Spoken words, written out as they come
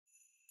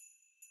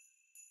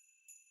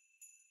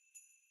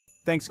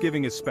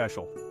Thanksgiving is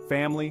special.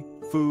 Family,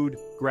 food,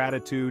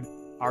 gratitude.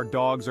 Our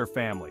dogs are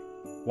family.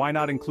 Why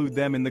not include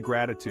them in the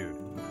gratitude?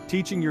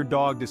 Teaching your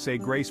dog to say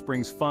grace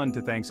brings fun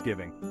to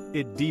Thanksgiving.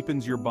 It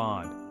deepens your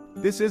bond.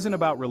 This isn't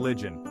about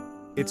religion.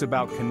 It's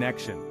about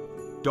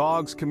connection.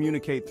 Dogs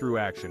communicate through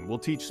action. We'll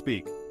teach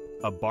speak.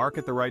 A bark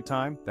at the right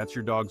time, that's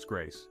your dog's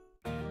grace.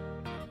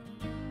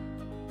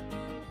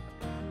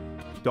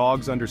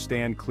 Dogs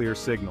understand clear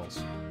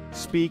signals.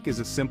 Speak is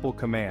a simple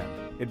command.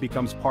 It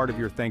becomes part of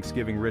your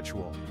Thanksgiving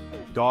ritual.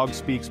 Dog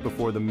speaks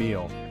before the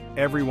meal.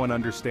 Everyone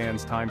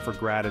understands time for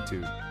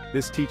gratitude.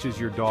 This teaches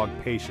your dog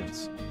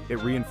patience.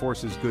 It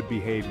reinforces good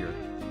behavior.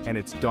 And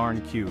it's darn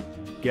cute.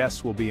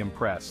 Guests will be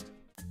impressed.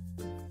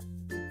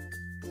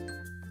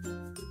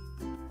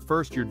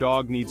 First, your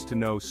dog needs to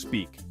know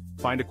speak.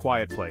 Find a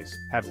quiet place.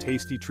 Have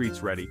tasty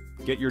treats ready.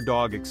 Get your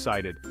dog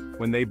excited.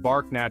 When they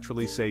bark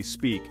naturally, say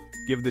speak.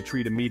 Give the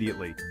treat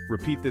immediately.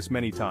 Repeat this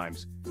many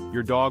times.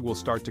 Your dog will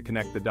start to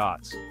connect the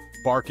dots.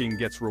 Barking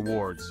gets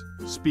rewards.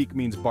 Speak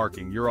means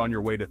barking. You're on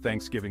your way to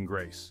Thanksgiving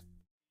grace.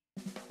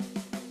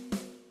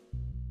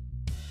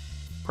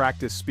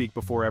 Practice speak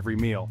before every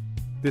meal.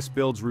 This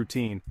builds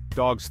routine.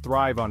 Dogs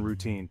thrive on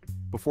routine.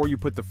 Before you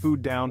put the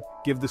food down,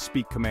 give the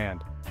speak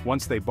command.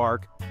 Once they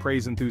bark,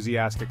 praise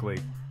enthusiastically.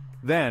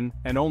 Then,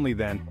 and only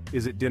then,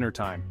 is it dinner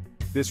time.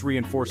 This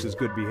reinforces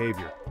good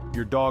behavior.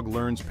 Your dog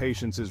learns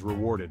patience is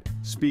rewarded.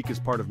 Speak is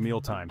part of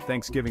mealtime.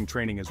 Thanksgiving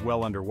training is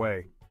well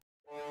underway.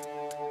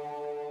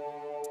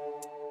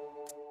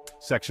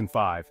 Section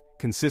 5.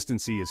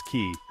 Consistency is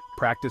key.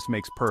 Practice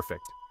makes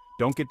perfect.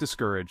 Don't get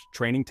discouraged.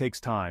 Training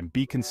takes time.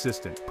 Be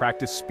consistent.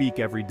 Practice speak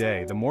every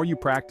day. The more you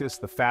practice,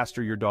 the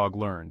faster your dog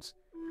learns.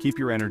 Keep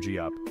your energy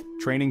up.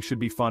 Training should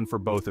be fun for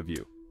both of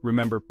you.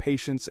 Remember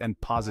patience and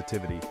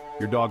positivity.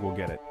 Your dog will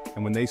get it.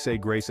 And when they say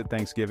grace at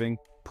Thanksgiving,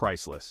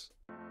 priceless.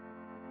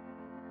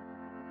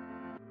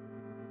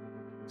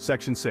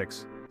 Section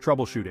 6.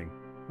 Troubleshooting.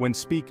 When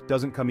speak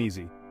doesn't come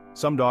easy.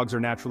 Some dogs are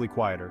naturally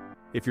quieter.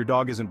 If your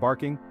dog isn't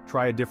barking,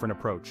 try a different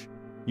approach.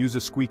 Use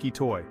a squeaky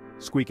toy.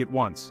 Squeak it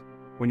once.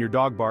 When your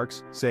dog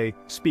barks, say,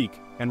 speak,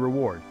 and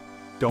reward.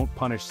 Don't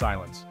punish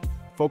silence.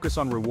 Focus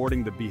on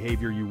rewarding the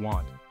behavior you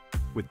want.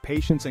 With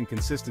patience and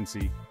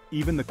consistency,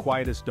 even the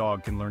quietest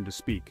dog can learn to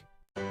speak.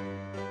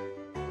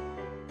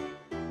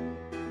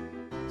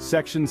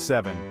 Section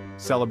 7.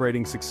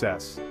 Celebrating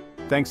success.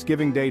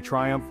 Thanksgiving Day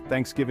triumph.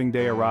 Thanksgiving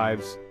Day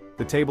arrives.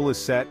 The table is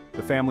set,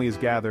 the family is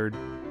gathered.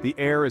 The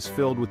air is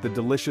filled with the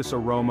delicious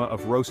aroma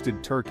of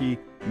roasted turkey,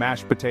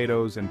 mashed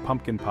potatoes, and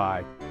pumpkin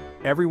pie.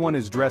 Everyone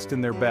is dressed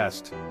in their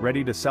best,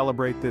 ready to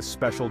celebrate this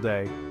special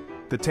day.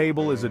 The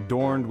table is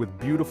adorned with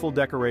beautiful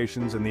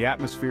decorations and the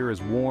atmosphere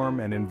is warm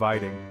and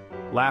inviting.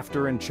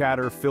 Laughter and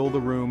chatter fill the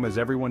room as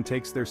everyone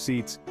takes their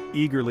seats,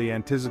 eagerly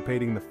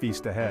anticipating the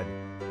feast ahead.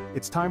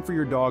 It's time for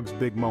your dog's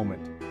big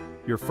moment.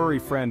 Your furry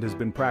friend has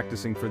been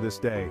practicing for this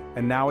day,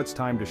 and now it's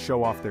time to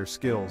show off their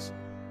skills.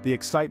 The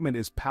excitement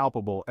is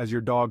palpable as your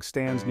dog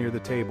stands near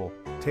the table,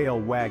 tail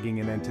wagging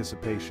in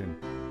anticipation.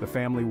 The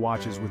family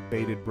watches with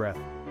bated breath,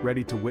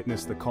 ready to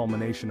witness the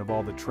culmination of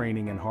all the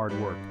training and hard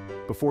work.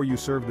 Before you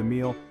serve the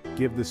meal,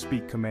 give the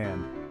speak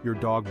command. Your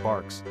dog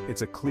barks.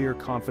 It's a clear,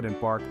 confident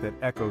bark that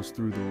echoes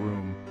through the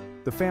room.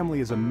 The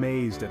family is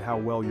amazed at how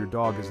well your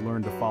dog has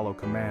learned to follow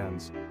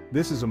commands.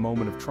 This is a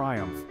moment of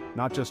triumph,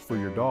 not just for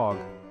your dog,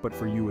 but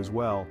for you as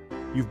well.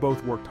 You've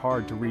both worked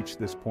hard to reach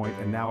this point,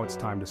 and now it's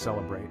time to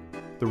celebrate.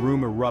 The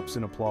room erupts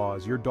in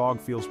applause. Your dog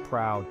feels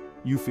proud.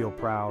 You feel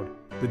proud.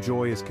 The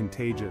joy is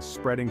contagious,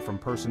 spreading from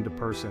person to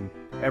person.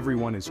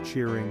 Everyone is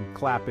cheering,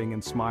 clapping,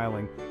 and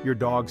smiling. Your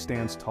dog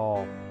stands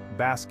tall,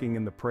 basking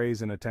in the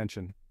praise and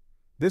attention.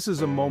 This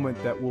is a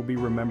moment that will be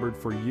remembered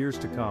for years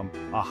to come,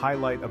 a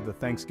highlight of the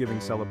Thanksgiving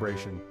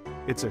celebration.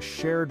 It's a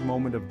shared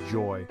moment of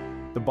joy.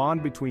 The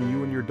bond between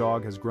you and your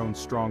dog has grown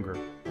stronger,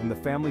 and the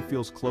family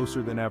feels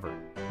closer than ever.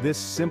 This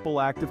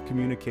simple act of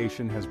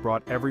communication has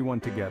brought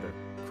everyone together,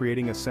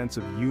 creating a sense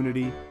of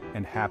unity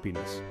and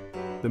happiness.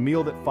 The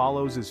meal that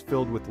follows is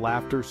filled with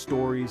laughter,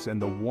 stories,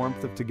 and the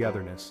warmth of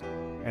togetherness.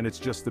 And it's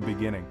just the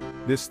beginning.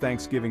 This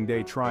Thanksgiving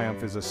Day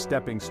triumph is a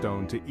stepping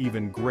stone to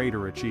even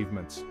greater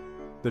achievements.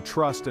 The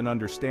trust and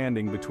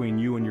understanding between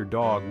you and your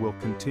dog will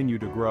continue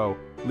to grow,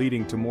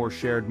 leading to more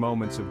shared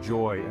moments of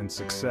joy and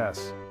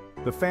success.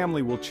 The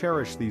family will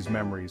cherish these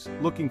memories,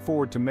 looking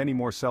forward to many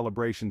more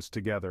celebrations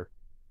together.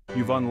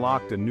 You've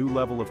unlocked a new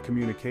level of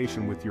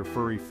communication with your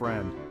furry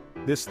friend.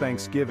 This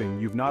Thanksgiving,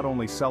 you've not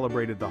only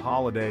celebrated the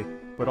holiday,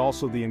 but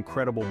also the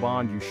incredible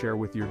bond you share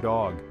with your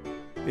dog.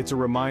 It's a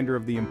reminder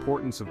of the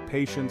importance of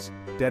patience,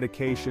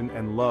 dedication,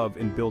 and love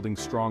in building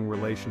strong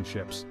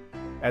relationships.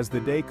 As the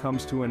day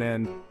comes to an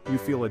end, you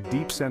feel a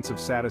deep sense of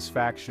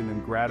satisfaction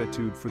and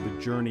gratitude for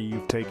the journey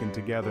you've taken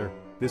together.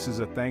 This is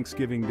a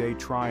Thanksgiving Day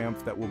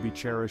triumph that will be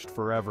cherished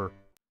forever.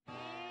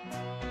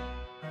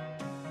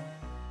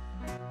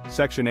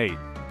 Section 8.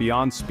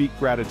 Beyond Speak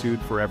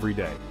Gratitude for Every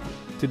Day.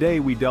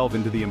 Today we delve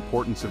into the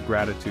importance of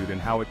gratitude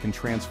and how it can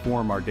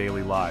transform our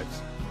daily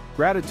lives.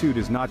 Gratitude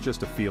is not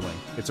just a feeling,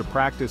 it's a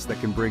practice that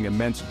can bring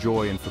immense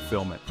joy and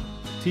fulfillment.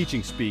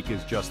 Teaching Speak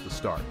is just the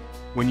start.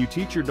 When you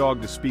teach your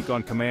dog to speak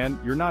on command,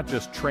 you're not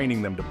just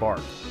training them to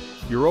bark.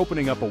 You're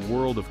opening up a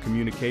world of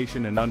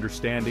communication and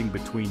understanding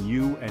between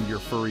you and your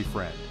furry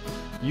friend.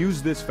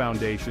 Use this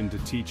foundation to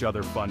teach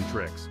other fun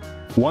tricks.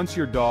 Once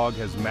your dog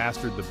has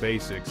mastered the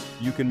basics,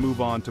 you can move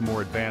on to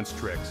more advanced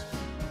tricks.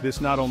 This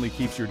not only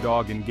keeps your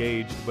dog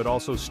engaged, but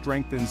also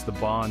strengthens the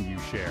bond you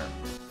share.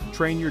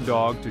 Train your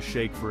dog to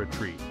shake for a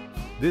treat.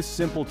 This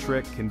simple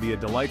trick can be a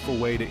delightful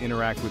way to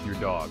interact with your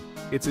dog.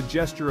 It's a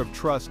gesture of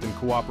trust and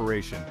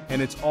cooperation,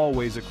 and it's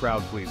always a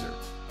crowd pleaser.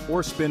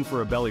 Or spin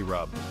for a belly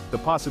rub. The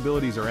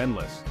possibilities are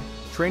endless.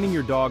 Training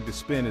your dog to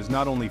spin is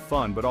not only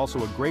fun, but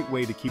also a great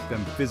way to keep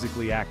them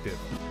physically active.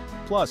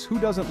 Plus, who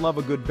doesn't love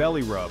a good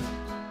belly rub?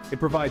 It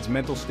provides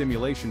mental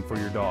stimulation for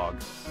your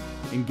dog.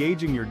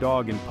 Engaging your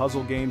dog in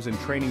puzzle games and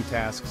training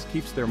tasks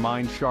keeps their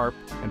mind sharp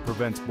and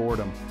prevents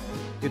boredom.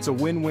 It's a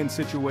win-win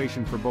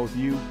situation for both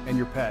you and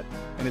your pet,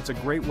 and it's a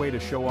great way to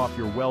show off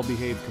your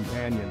well-behaved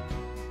companion.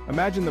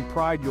 Imagine the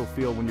pride you'll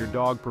feel when your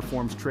dog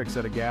performs tricks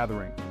at a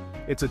gathering.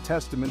 It's a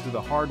testament to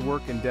the hard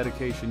work and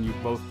dedication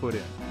you've both put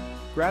in.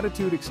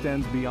 Gratitude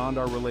extends beyond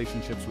our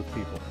relationships with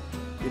people.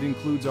 It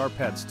includes our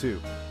pets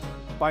too.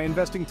 By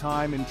investing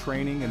time in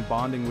training and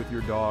bonding with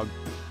your dog,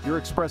 you're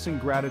expressing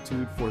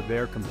gratitude for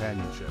their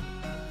companionship.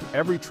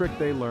 Every trick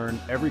they learn,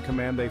 every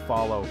command they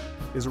follow,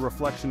 is a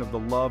reflection of the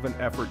love and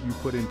effort you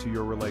put into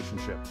your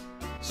relationship.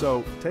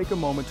 So, take a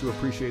moment to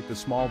appreciate the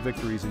small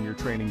victories in your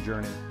training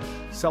journey.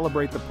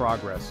 Celebrate the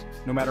progress,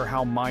 no matter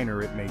how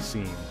minor it may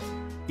seem.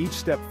 Each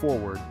step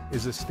forward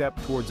is a step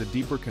towards a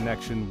deeper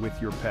connection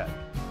with your pet.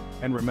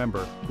 And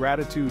remember,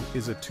 gratitude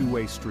is a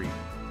two-way street.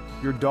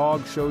 Your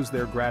dog shows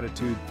their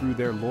gratitude through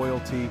their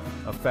loyalty,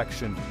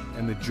 affection,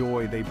 and the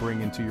joy they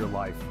bring into your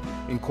life.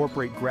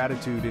 Incorporate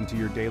gratitude into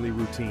your daily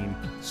routine.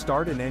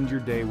 Start and end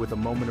your day with a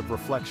moment of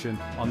reflection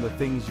on the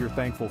things you're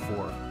thankful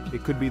for.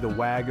 It could be the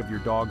wag of your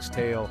dog's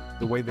tail,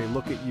 the way they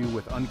look at you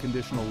with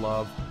unconditional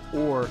love,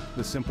 or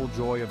the simple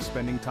joy of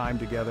spending time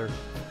together.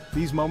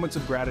 These moments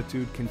of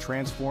gratitude can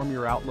transform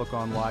your outlook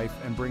on life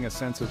and bring a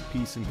sense of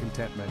peace and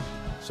contentment.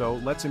 So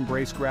let's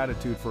embrace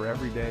gratitude for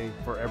every day,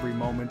 for every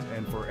moment,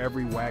 and for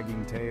every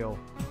wagging tail.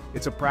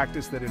 It's a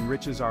practice that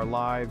enriches our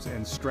lives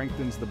and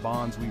strengthens the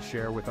bonds we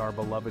share with our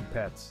beloved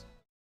pets.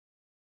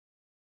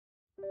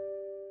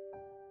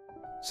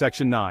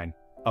 Section 9.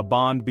 A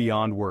bond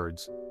beyond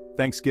words.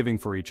 Thanksgiving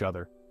for each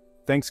other.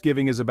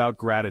 Thanksgiving is about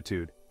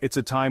gratitude. It's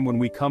a time when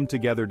we come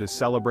together to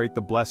celebrate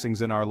the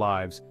blessings in our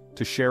lives,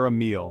 to share a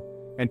meal,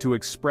 and to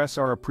express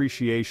our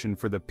appreciation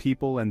for the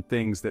people and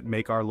things that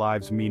make our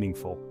lives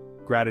meaningful.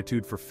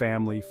 Gratitude for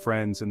family,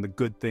 friends, and the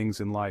good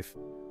things in life.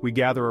 We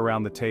gather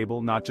around the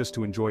table not just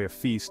to enjoy a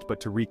feast, but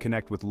to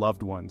reconnect with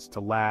loved ones, to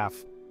laugh,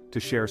 to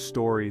share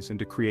stories, and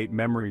to create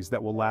memories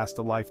that will last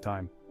a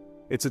lifetime.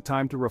 It's a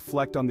time to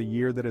reflect on the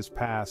year that has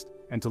passed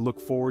and to look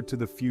forward to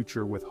the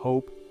future with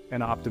hope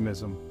and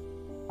optimism.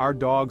 Our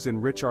dogs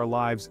enrich our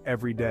lives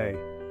every day.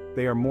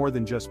 They are more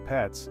than just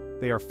pets,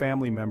 they are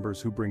family members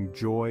who bring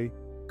joy,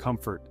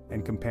 comfort,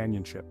 and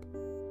companionship.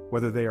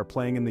 Whether they are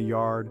playing in the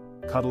yard,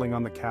 cuddling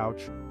on the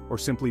couch, or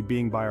simply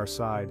being by our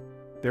side,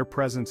 their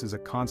presence is a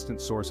constant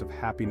source of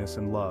happiness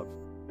and love.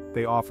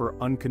 They offer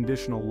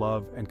unconditional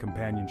love and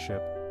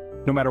companionship.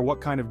 No matter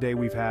what kind of day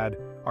we've had,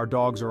 our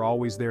dogs are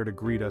always there to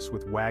greet us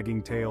with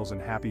wagging tails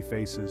and happy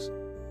faces.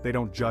 They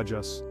don't judge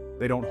us,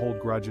 they don't hold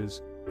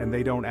grudges, and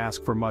they don't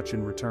ask for much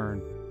in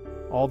return.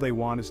 All they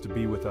want is to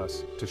be with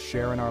us, to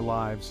share in our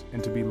lives,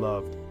 and to be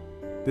loved.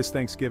 This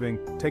Thanksgiving,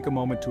 take a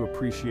moment to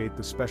appreciate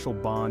the special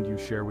bond you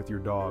share with your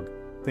dog.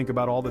 Think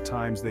about all the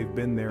times they've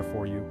been there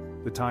for you,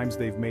 the times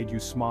they've made you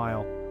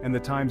smile, and the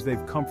times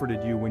they've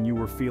comforted you when you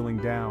were feeling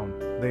down.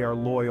 They are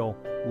loyal,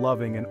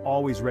 loving, and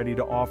always ready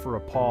to offer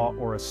a paw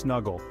or a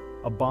snuggle.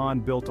 A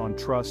bond built on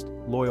trust,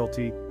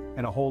 loyalty,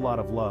 and a whole lot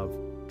of love.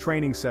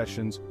 Training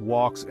sessions,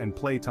 walks, and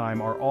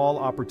playtime are all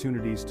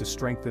opportunities to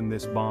strengthen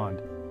this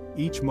bond.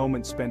 Each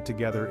moment spent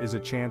together is a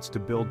chance to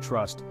build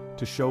trust,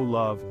 to show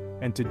love,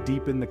 and to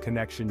deepen the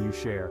connection you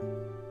share.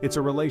 It's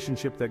a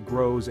relationship that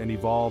grows and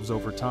evolves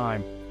over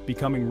time,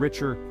 becoming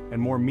richer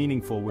and more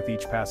meaningful with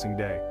each passing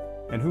day.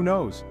 And who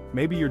knows,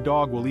 maybe your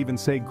dog will even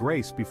say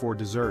grace before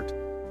dessert.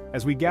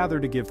 As we gather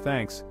to give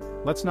thanks,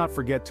 let's not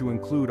forget to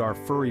include our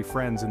furry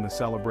friends in the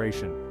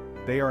celebration.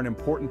 They are an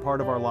important part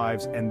of our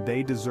lives and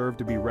they deserve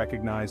to be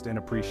recognized and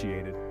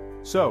appreciated.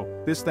 So,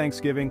 this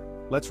Thanksgiving,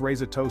 let's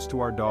raise a toast to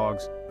our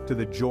dogs, to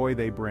the joy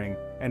they bring,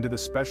 and to the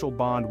special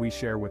bond we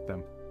share with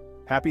them.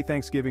 Happy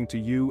Thanksgiving to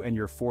you and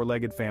your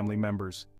four-legged family members.